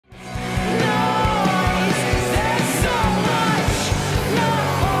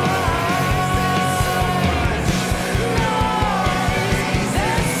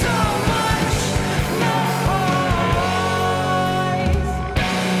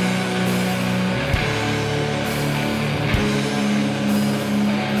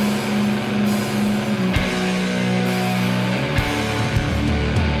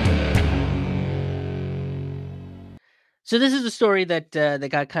So this is a story that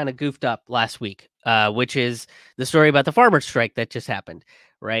got kind of goofed up last week, which is the story about the farmers' strike that just happened,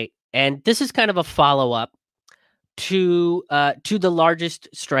 right? And this is kind of a follow up to the largest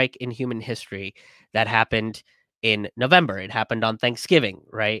strike in human history that happened in November. It happened on Thanksgiving,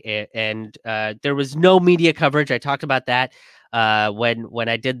 right? And there was no media coverage. I talked about that when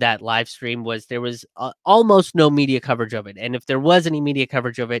I did that live stream. There was almost no media coverage of it, and if there was any media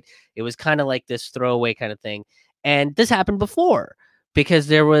coverage of it, it was kind of like this throwaway kind of thing. And this happened before because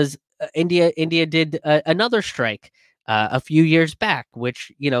there was India did another strike a few years back,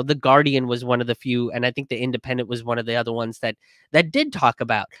 which the Guardian was one of the few, and I think the Independent was one of the other ones that did talk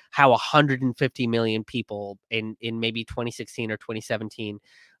about how 150 million people in maybe 2016 or 2017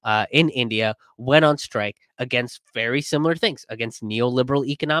 in India went on strike against very similar things, against neoliberal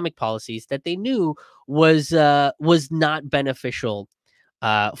economic policies that they knew was not beneficial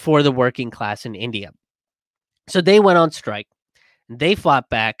for the working class in India. So they went on strike. They fought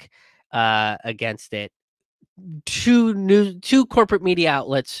back against it. Two corporate media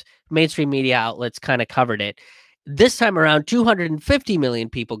outlets, mainstream media outlets, kind of covered it. This time around, 250 million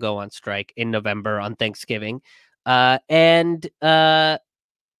people go on strike in November on Thanksgiving, and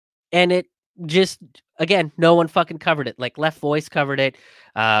it just, again, no one fucking covered it. Like Left Voice covered it,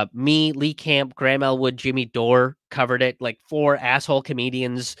 me, Lee Camp, Graham Elwood, Jimmy Dore covered it. Like 4 asshole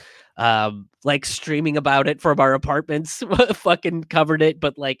comedians, like streaming about it from our apartments, fucking covered it.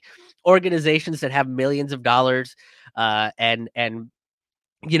 But like organizations that have millions of dollars, and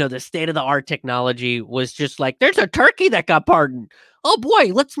the state of the art technology was just like, there's a turkey that got pardoned. Oh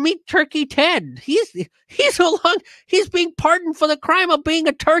boy, let's meet Turkey Ted. He's being pardoned for the crime of being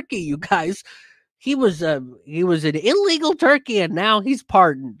a turkey. You guys, he was an illegal turkey, and now he's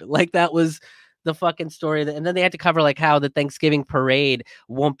pardoned. Like, that was the fucking story. And then they had to cover like how the Thanksgiving parade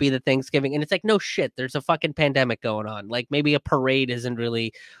won't be the Thanksgiving, and it's like, no shit, there's a fucking pandemic going on. Like, maybe a parade isn't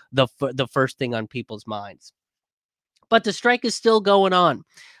really the first thing on people's minds. But the strike is still going on.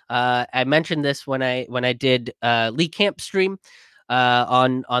 I mentioned this when I did Lee Camp stream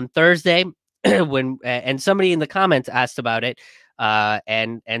on Thursday, when and somebody in the comments asked about it,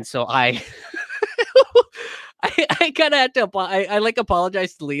 and so I I kind of had to I like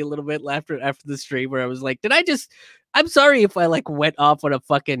apologize to Lee a little bit after the stream, where I was like, I'm sorry if I like went off on a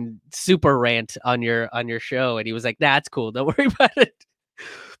fucking super rant on your show, and he was like, nah, it's cool, don't worry about it.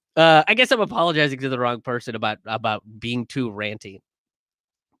 I guess I'm apologizing to the wrong person about being too ranty,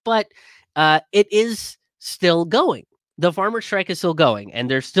 but it is still going. The farmer strike is still going, and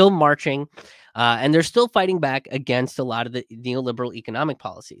they're still marching, and they're still fighting back against a lot of the neoliberal economic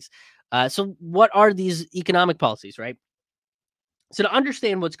policies. So what are these economic policies, right? So to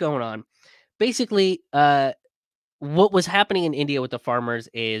understand what's going on, basically, what was happening in India with the farmers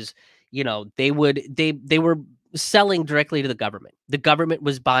is, they were selling directly to the government. The government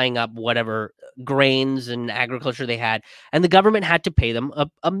was buying up whatever grains and agriculture they had, and the government had to pay them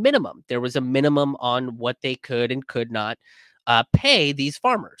a minimum. There was a minimum on what they could and could not pay these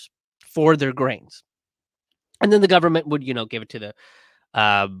farmers for their grains. And then the government would, give it to the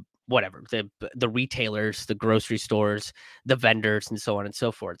whatever, the retailers, the grocery stores, the vendors, and so on and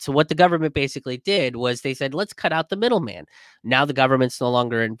so forth. So what the government basically did was they said, let's cut out the middleman. Now the government's no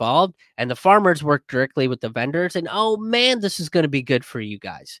longer involved, and the farmers work directly with the vendors. And oh man, this is going to be good for you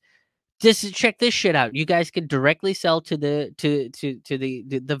guys. Check this shit out. You guys can directly sell to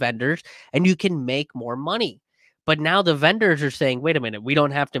the vendors, and you can make more money. But now the vendors are saying, wait a minute, we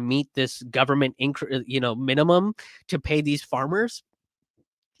don't have to meet this government minimum to pay these farmers.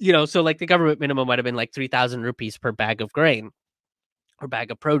 So like the government minimum might have been like 3,000 rupees per bag of grain or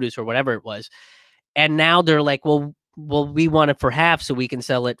bag of produce or whatever it was. And now they're like, well, we want it for half so we can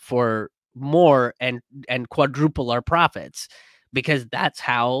sell it for more and quadruple our profits, because that's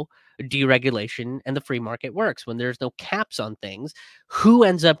how deregulation and the free market works. When there's no caps on things, who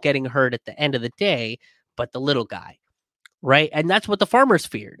ends up getting hurt at the end of the day but the little guy, right? And that's what the farmers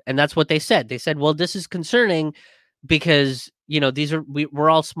feared. And that's what they said. They said, well, this is concerning because we're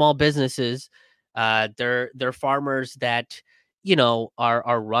all small businesses. They're farmers that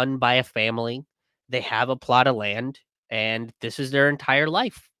are run by a family. They have a plot of land, and this is their entire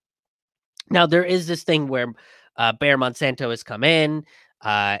life. Now there is this thing where Bayer Monsanto has come in,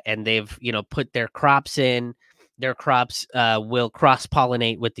 and they've put their crops in. Their crops will cross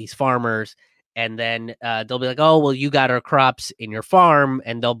pollinate with these farmers. And then they'll be like, oh, well, you got our crops in your farm,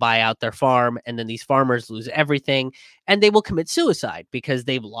 and they'll buy out their farm. And then these farmers lose everything, and they will commit suicide because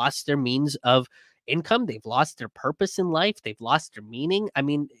they've lost their means of income. They've lost their purpose in life. They've lost their meaning. I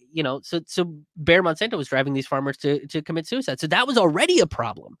mean, so Bayer Monsanto was driving these farmers to commit suicide. So that was already a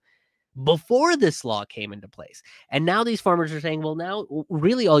problem. before this law came into place. And now these farmers are saying, well, now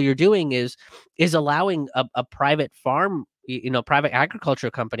really all you're doing is allowing a private farm, private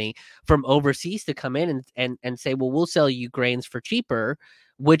agriculture company from overseas to come in and say, well, we'll sell you grains for cheaper,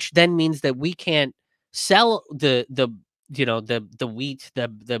 which then means that we can't sell the wheat,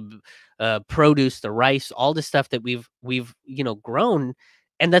 the produce, the rice, all the stuff that we've grown.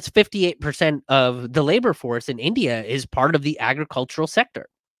 And that's 58% of the labor force in India is part of the agricultural sector.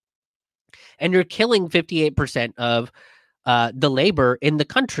 And you're killing 58% of the labor in the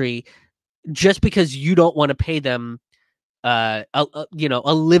country just because you don't want to pay them a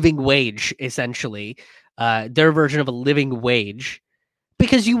living wage, essentially, their version of a living wage,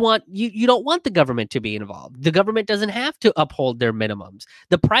 because you don't want the government to be involved. The government doesn't have to uphold their minimums.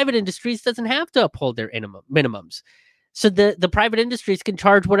 The private industries doesn't have to uphold their minimums. So the private industries can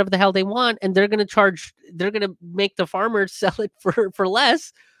charge whatever the hell they want, and they're going to make the farmers sell it for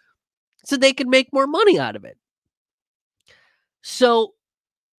less, so they can make more money out of it. So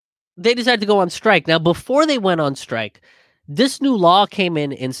they decided to go on strike. Now, before they went on strike, this new law came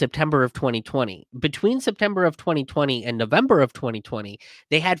in September of 2020. Between September of 2020 and November of 2020,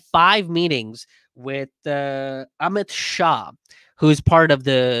 they had 5 meetings with Amit Shah, who is part of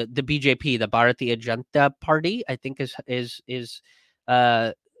the BJP, the Bharatiya Janata Party, I think is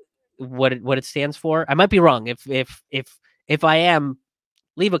what it stands for. I might be wrong. If I am,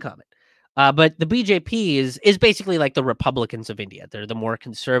 leave a comment. But the BJP is basically like the Republicans of India. They're the more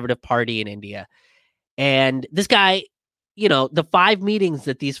conservative party in India. And this guy, the 5 meetings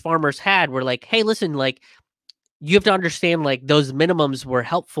that these farmers had were like, hey, listen, like, you have to understand, like, those minimums were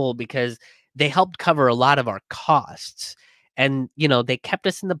helpful because they helped cover a lot of our costs. And, they kept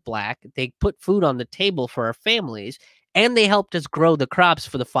us in the black. They put food on the table for our families, and they helped us grow the crops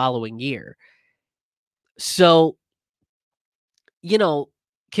for the following year. So,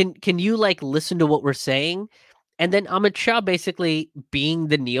 can you like listen to what we're saying? And then Amit Shah, basically being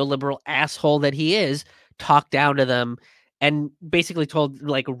the neoliberal asshole that he is, talked down to them and basically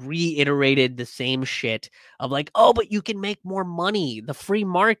reiterated the same shit of like, oh, but you can make more money, the free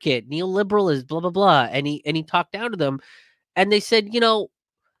market, neoliberalism, blah, blah, blah. And he talked down to them, and they said,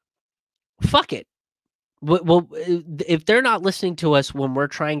 fuck it. Well, if they're not listening to us when we're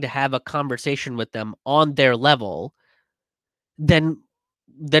trying to have a conversation with them on their level, then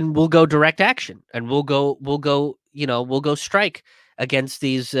we'll go direct action, and we'll go strike against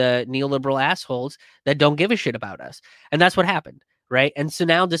these neoliberal assholes that don't give a shit about us. And that's what happened, right? And so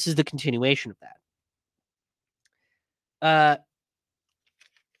now this is the continuation of that.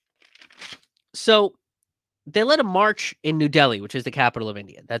 So they led a march in New Delhi, which is the capital of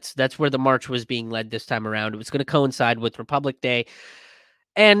India. That's where the march was being led this time around. It was going to coincide with Republic Day,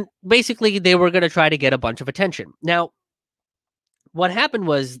 and basically they were going to try to get a bunch of attention. Now, what happened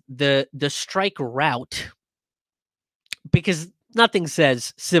was the strike route, because nothing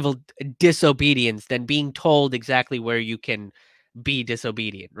says civil disobedience than being told exactly where you can be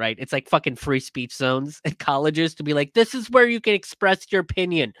disobedient, right? It's like fucking free speech zones at colleges to be like, this is where you can express your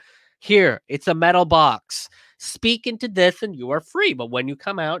opinion. Here, it's a metal box. Speak into this and you are free. But when you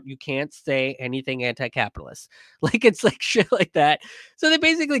come out, you can't say anything anti-capitalist. Like, it's like shit like that. So they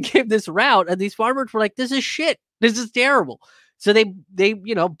basically gave this route, and these farmers were like, this is shit. This is terrible. So they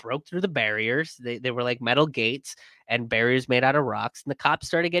broke through the barriers. They were like metal gates and barriers made out of rocks. And the cops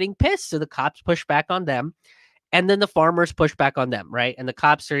started getting pissed. So the cops pushed back on them. And then the farmers pushed back on them, right? And the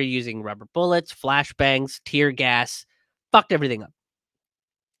cops started using rubber bullets, flashbangs, tear gas, fucked everything up.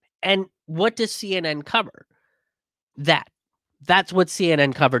 And what does CNN cover? That's what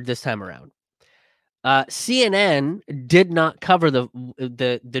CNN covered this time around. CNN did not cover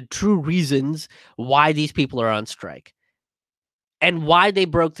the true reasons why these people are on strike and why they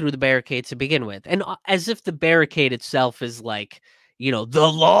broke through the barricades to begin with. And as if the barricade itself is like,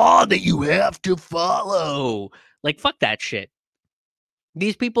 the law that you have to follow. Like, fuck that shit.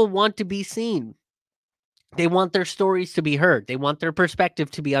 These people want to be seen. They want their stories to be heard. They want their perspective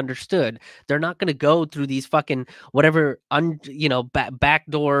to be understood. They're not going to go through these fucking whatever,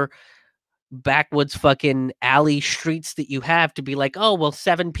 backdoor, backwoods fucking alley streets that you have to be like, oh, well,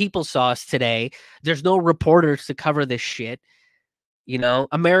 7 people saw us today. There's no reporters to cover this shit.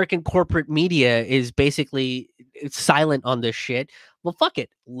 American corporate media is basically silent on this shit. Well, fuck it.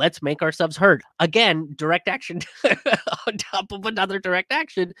 Let's make ourselves heard. Again, direct action on top of another direct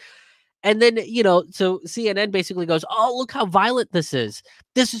action. And then, so CNN basically goes, oh, look how violent this is.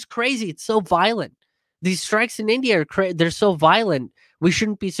 This is crazy. It's so violent. These strikes in India they're so violent. We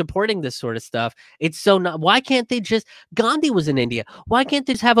shouldn't be supporting this sort of stuff. It's so not. Why can't they just, Gandhi was in India. Why can't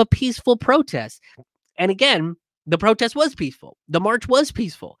they just have a peaceful protest? And again, the protest was peaceful. The march was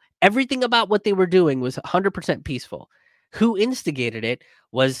peaceful. Everything about what they were doing was 100% peaceful. Who instigated it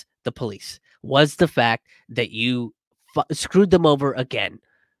was the police, was the fact that you screwed them over again.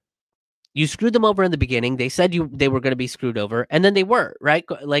 You screwed them over in the beginning. They said they were going to be screwed over, and then they were, right?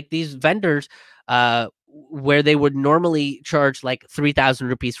 Like these vendors, where they would normally charge like 3,000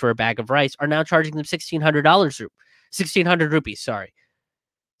 rupees for a bag of rice, are now charging them $1,600, 1,600 rupees. Sorry.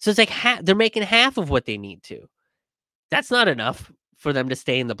 So it's like they're making half of what they need to. That's not enough for them to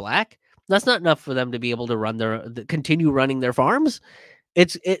stay in the black. That's not enough for them to be able to continue running their farms.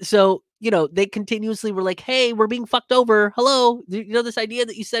 So, they continuously were like, hey, we're being fucked over. Hello. This idea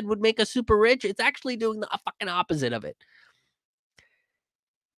that you said would make us super rich, it's actually doing the fucking opposite of it.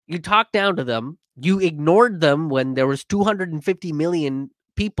 You talked down to them. You ignored them when there was 250 million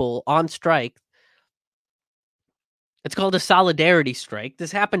people on strike. It's called a solidarity strike.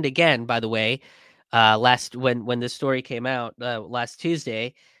 This happened again, by the way, when this story came out last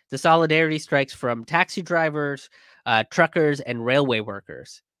Tuesday. The solidarity strikes from taxi drivers, truckers, and railway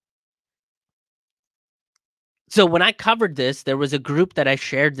workers. So when I covered this, there was a group that I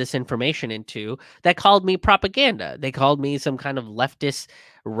shared this information into that called me propaganda. They called me some kind of leftist,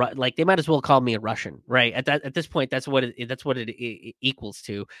 like they might as well call me a Russian, right? At this point, that's what it equals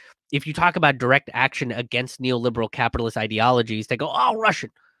to. If you talk about direct action against neoliberal capitalist ideologies, they go, "Oh,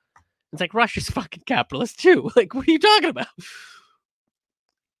 Russian." It's like Russia's fucking capitalist too. Like, what are you talking about?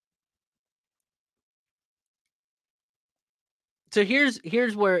 So here's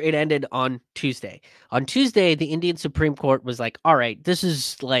where it ended on Tuesday. On Tuesday, the Indian Supreme Court was like, "All right, this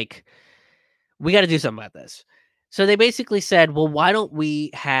is like, we got to do something about this." So they basically said, "Well, why don't we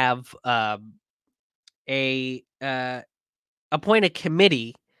have a appoint a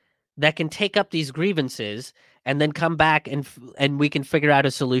committee that can take up these grievances and then come back and we can figure out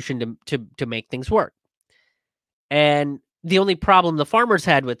a solution to make things work." And the only problem the farmers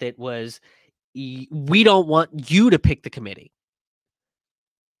had with it was, we don't want you to pick the committee.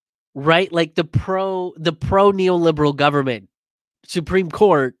 Right? Like the pro neoliberal government Supreme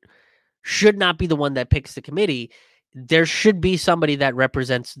Court should not be the one that picks the committee. There should be somebody that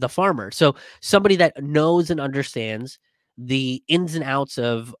represents the farmer. So somebody that knows and understands the ins and outs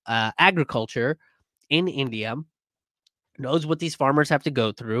of agriculture in India, knows what these farmers have to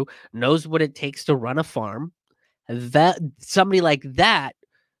go through, knows what it takes to run a farm. That somebody like that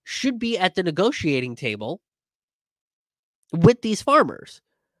should be at the negotiating table with these farmers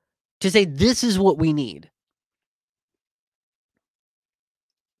to say, this is what we need.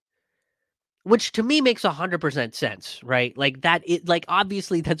 Which to me makes 100% sense, right? Like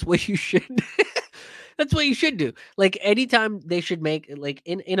obviously that's what you should that's what you should do. Like anytime they should make, like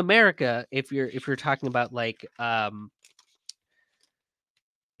in America, if you're talking about like if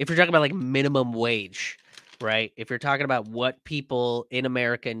you're talking about like minimum wage, right? If you're talking about what people in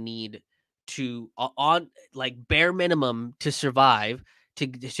America need to on like bare minimum to survive,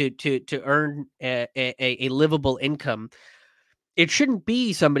 to earn a livable income, it shouldn't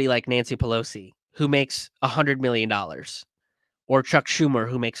be somebody like Nancy Pelosi who makes $100 million, or Chuck Schumer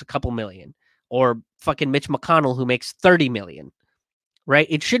who makes a couple million, or fucking Mitch McConnell who makes 30 million. Right?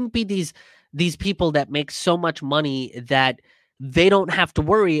 It shouldn't be these people that make so much money that they don't have to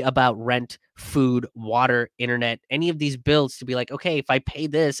worry about rent, food, water, internet, any of these bills, to be like, okay, if I pay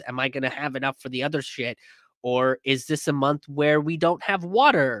this, am I going to have enough for the other shit? Or is this a month where we don't have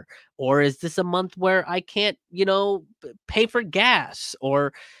water? Or is this a month where I can't, pay for gas?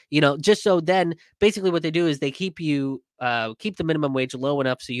 Or, just so then basically what they do is they keep the minimum wage low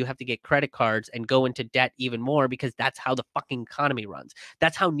enough so you have to get credit cards and go into debt even more, because that's how the fucking economy runs.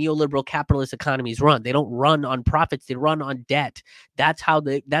 That's how neoliberal capitalist economies run. They don't run on profits, they run on debt. That's how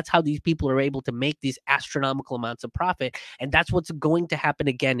these people are able to make these astronomical amounts of profit, and that's what's going to happen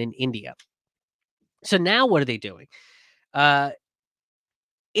again in India. So now what are they doing?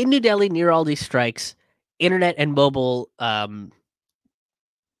 In New Delhi, near all these strikes, internet and mobile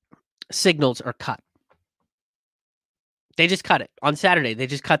signals are cut. They just cut it on Saturday. They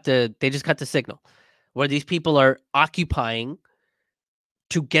just cut the signal, where these people are occupying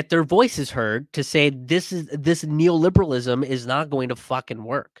to get their voices heard, to say this neoliberalism is not going to fucking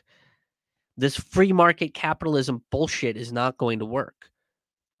work. This free market capitalism bullshit is not going to work.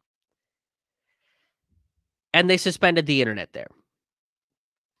 And they suspended the internet there.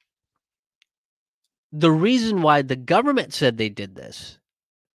 The reason why the government said they did this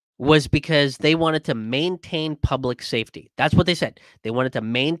was because they wanted to maintain public safety. That's what they said. They wanted to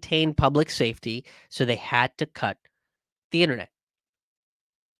maintain public safety, so they had to cut the internet.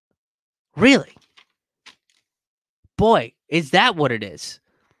 Really? Boy, is that what it is?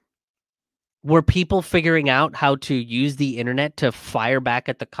 Were people figuring out how to use the internet to fire back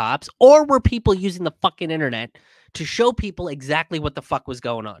at the cops, or were people using the fucking internet to show people exactly what the fuck was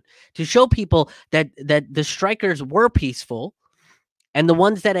going on? To show people that the strikers were peaceful and the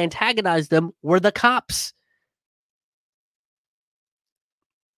ones that antagonized them were the cops?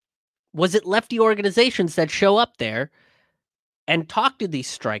 Was it lefty organizations that show up there and talk to these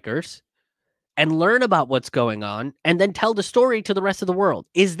strikers and learn about what's going on and then tell the story to the rest of the world?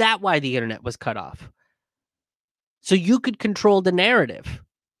 Is that why the internet was cut off? So you could control the narrative.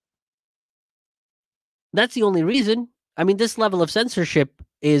 That's the only reason. I mean, this level of censorship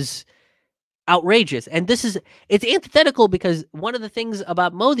is outrageous. And it's antithetical, because one of the things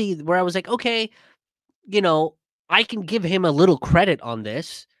about Modi where I was like, okay, you know, I can give him a little credit on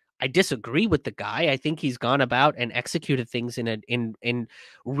this. I disagree with the guy. I think he's gone about and executed things in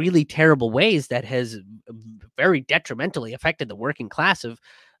really terrible ways that has very detrimentally affected the working class of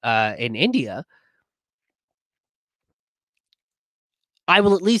in India. I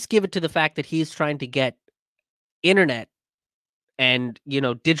will at least give it to the fact that he's trying to get internet and,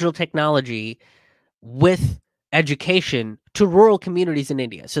 digital technology with education to rural communities in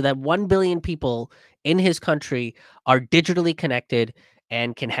India, so that 1 billion people in his country are digitally connected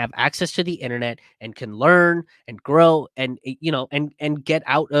and can have access to the internet and can learn and grow and, and get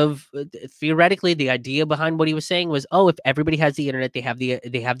out of, theoretically, the idea behind what he was saying was, oh, if everybody has the internet, they have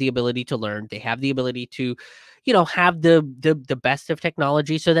the ability to learn, they have the ability to, have the best of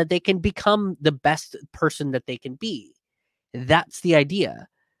technology so that they can become the best person that they can be. That's the idea.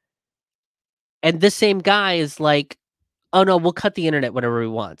 And this same guy is like, oh no, we'll cut the internet whenever we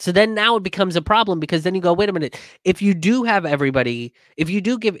want. So then now it becomes a problem, because then you go, wait a minute, if you do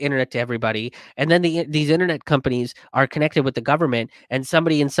give internet to everybody, and then these internet companies are connected with the government, and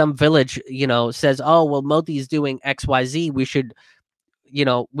somebody in some village, says, oh, well, Modi's doing XYZ, we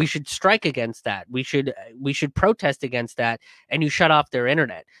should strike against that. We should protest against that, and you shut off their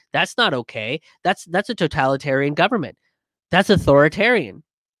internet. That's not okay. That's a totalitarian government. That's authoritarian.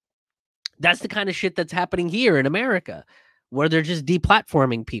 That's the kind of shit that's happening here in America, where they're just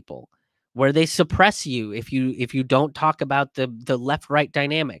deplatforming people, where they suppress you if you don't talk about the left right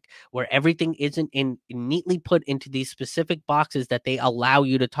dynamic, where everything isn't neatly put into these specific boxes that they allow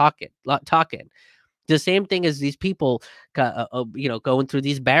you to talk in. The same thing as these people, going through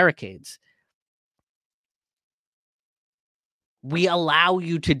these barricades. We allow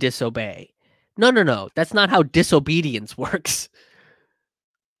you to disobey. No. That's not how disobedience works.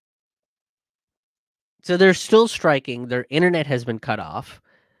 So they're still striking. Their internet has been cut off.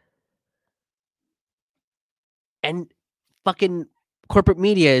 And fucking corporate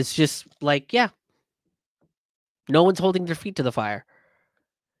media is just like, yeah, no one's holding their feet to the fire.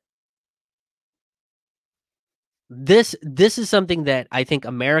 This is something that I think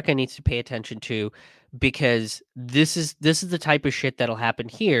America needs to pay attention to, because this is the type of shit that'll happen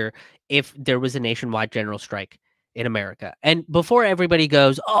here if there was a nationwide general strike in America. And before everybody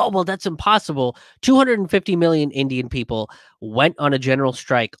goes, oh, well, that's impossible, 250 million Indian people went on a general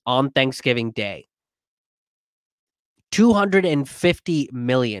strike on Thanksgiving Day. 250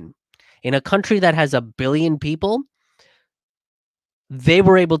 million. In a country that has 1 billion people, they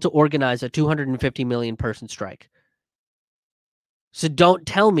were able to organize a 250 million person strike. So don't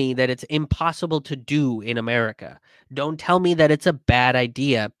tell me that it's impossible to do in America. Don't tell me that it's a bad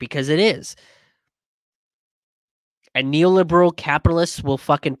idea, because it is. And neoliberal capitalists will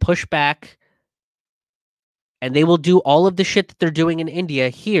fucking push back, and they will do all of the shit that they're doing in India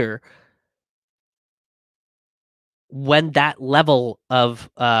here when that level of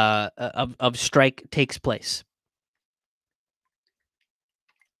strike takes place.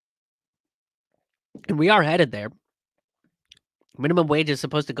 And we are headed there. Minimum wage is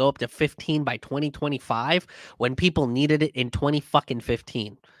supposed to go up to 15 by 2025 when people needed it in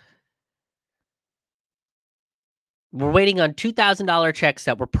 2015. We're waiting on $2,000 checks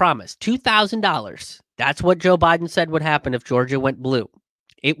that were promised. $2,000. That's what Joe Biden said would happen if Georgia went blue.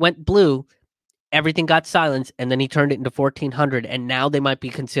 It went blue. Everything got silenced, and then he turned it into 1,400, and now they might be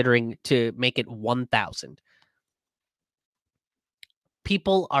considering to make it 1,000.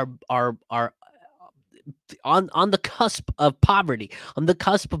 People are on the cusp of poverty, on the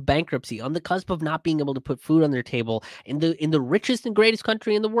cusp of bankruptcy, on the cusp of not being able to put food on their table in the richest and greatest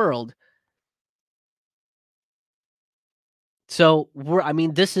country in the world. So we're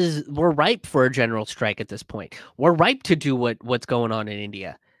ripe for a general strike at this point. We're ripe to do what's going on in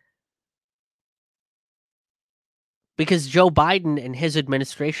India. Because Joe Biden and his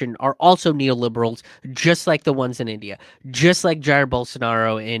administration are also neoliberals, just like the ones in India, just like Jair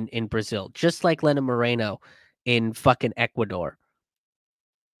Bolsonaro in Brazil, just like Lenin Moreno in fucking Ecuador.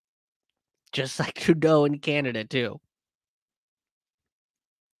 just like Trudeau in Canada too.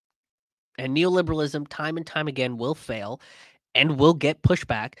 And neoliberalism, time and time again, will fail and will get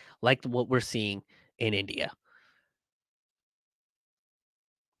pushback like what we're seeing in India.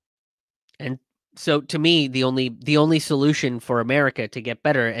 And so to me, the only solution for America to get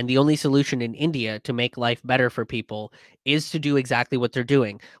better and the only solution in India to make life better for people is to do exactly what they're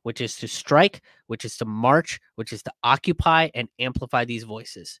doing, which is to strike, which is to march, which is to occupy and amplify these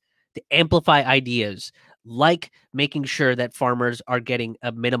voices, to amplify ideas like making sure that farmers are getting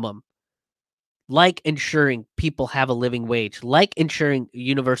a minimum, like ensuring people have a living wage, like ensuring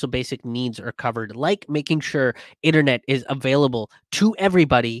universal basic needs are covered, like making sure internet is available to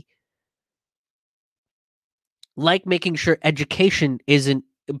everybody, like making sure education isn't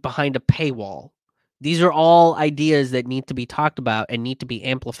behind a paywall. These are all ideas that need to be talked about and need to be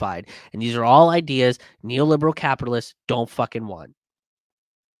amplified. And these are all ideas neoliberal capitalists don't fucking want.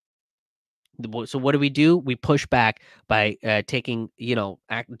 So what do? We push back by taking,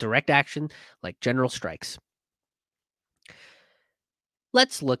 direct action like general strikes.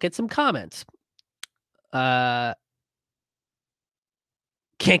 Let's look at some comments. Can't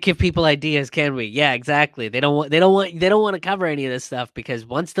give people ideas, can we? Yeah, exactly. They don't want to cover any of this stuff because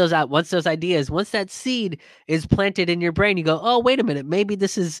once that seed is planted in your brain, you go, "Oh, wait a minute, maybe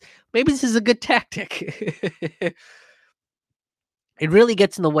this is a good tactic." It really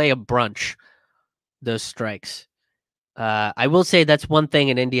gets in the way of brunch, those strikes. I will say that's one thing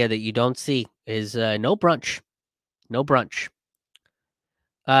in India that you don't see is no brunch. No brunch.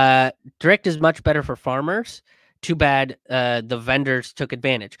 Direct is much better for farmers. Too bad the vendors took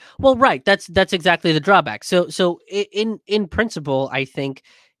advantage. Well, right, that's exactly the drawback. So in principle, I think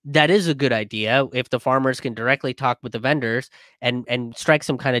that is a good idea if the farmers can directly talk with the vendors and strike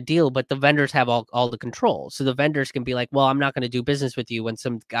some kind of deal, but the vendors have all the control. So the vendors can be like, well, I'm not going to do business with you when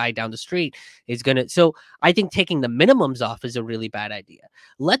some guy down the street is going to. So I think taking the minimums off is a really bad idea.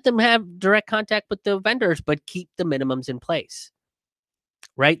 Let them have direct contact with the vendors, but keep the minimums in place.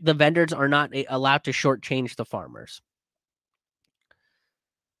 Right? The vendors are not allowed to shortchange the farmers.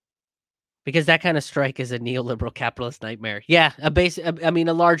 Because that kind of strike is a neoliberal capitalist nightmare. Yeah, a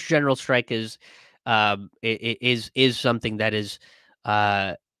large general strike is something that is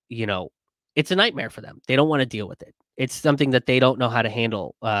you know, it's a nightmare for them. They don't want to deal with it. It's something that they don't know how to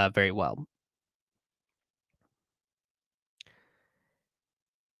handle very well.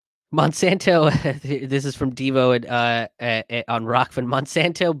 Monsanto, this is from Devo on Rockfin.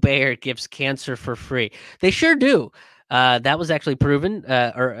 Monsanto Bayer gives cancer for free. They sure do. That was actually proven.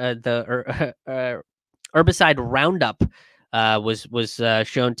 The herbicide Roundup was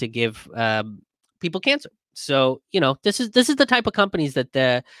shown to give people cancer. So this is the type of companies that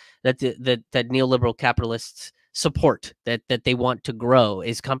that neoliberal capitalists support, that they want to grow,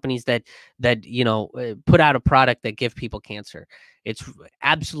 is companies that put out a product that give people cancer. It's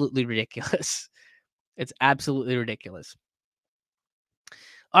absolutely ridiculous. It's absolutely ridiculous.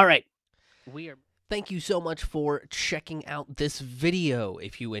 All right. Thank you so much for checking out this video.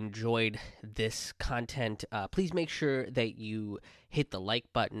 If you enjoyed this content, please make sure that you hit the like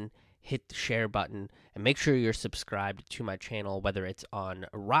button, hit the share button, and make sure you're subscribed to my channel, whether it's on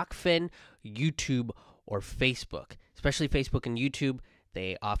Rockfin, YouTube, or Facebook. Especially Facebook and YouTube.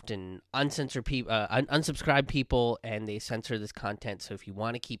 They often unsubscribe people, and they censor this content. So if you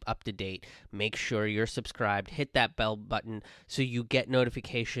want to keep up to date, make sure you're subscribed. Hit that bell button so you get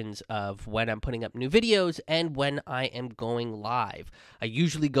notifications of when I'm putting up new videos and when I am going live. I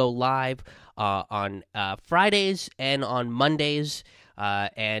usually go live on Fridays and on Mondays.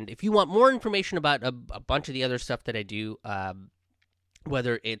 And if you want more information about a bunch of the other stuff that I do,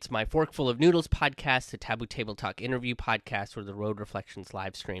 whether it's my Forkful of Noodles podcast, the Taboo Table Talk interview podcast, or the Road Reflections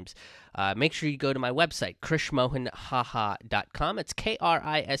live streams, make sure you go to my website, krishmohanhaha.com. It's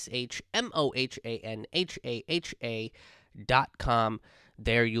KRISHMOHANHAHA.com.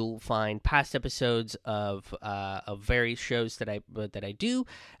 There you'll find past episodes of various shows that I do,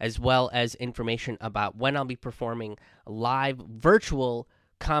 as well as information about when I'll be performing live virtual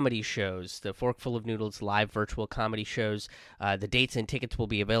comedy shows, the Forkful of Noodles live virtual comedy shows. The dates and tickets will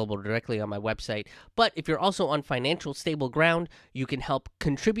be available directly on my website. But if you're also on financial stable ground, you can help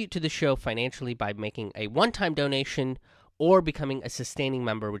contribute to the show financially by making a one-time donation or becoming a sustaining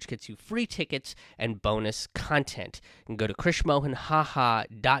member, which gets you free tickets and bonus content. You can go to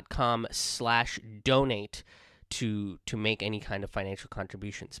krishmohanhaha.com/donate to make any kind of financial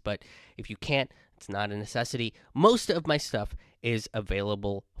contributions. But if you can't, it's not a necessity. Most of my stuff is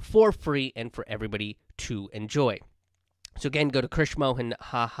available for free and for everybody to enjoy. So again, go to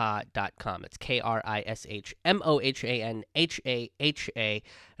krishmohanhaha.com. It's KRISHMOHANHAHA,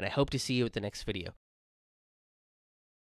 and I hope to see you at the next video.